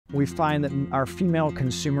We find that our female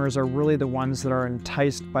consumers are really the ones that are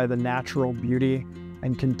enticed by the natural beauty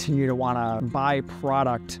and continue to want to buy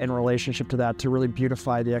product in relationship to that to really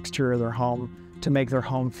beautify the exterior of their home, to make their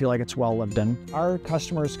home feel like it's well lived in. Our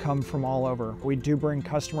customers come from all over. We do bring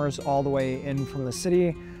customers all the way in from the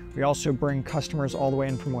city. We also bring customers all the way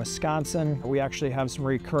in from Wisconsin. We actually have some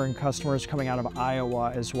recurring customers coming out of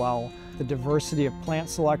Iowa as well. The diversity of plant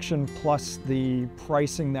selection plus the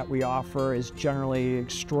pricing that we offer is generally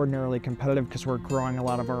extraordinarily competitive because we're growing a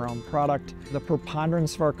lot of our own product. The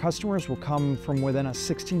preponderance of our customers will come from within a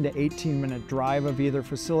 16 to 18-minute drive of either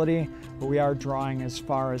facility, but we are drawing as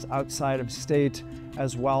far as outside of state,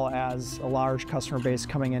 as well as a large customer base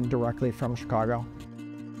coming in directly from Chicago.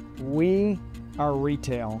 We are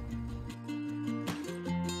retail.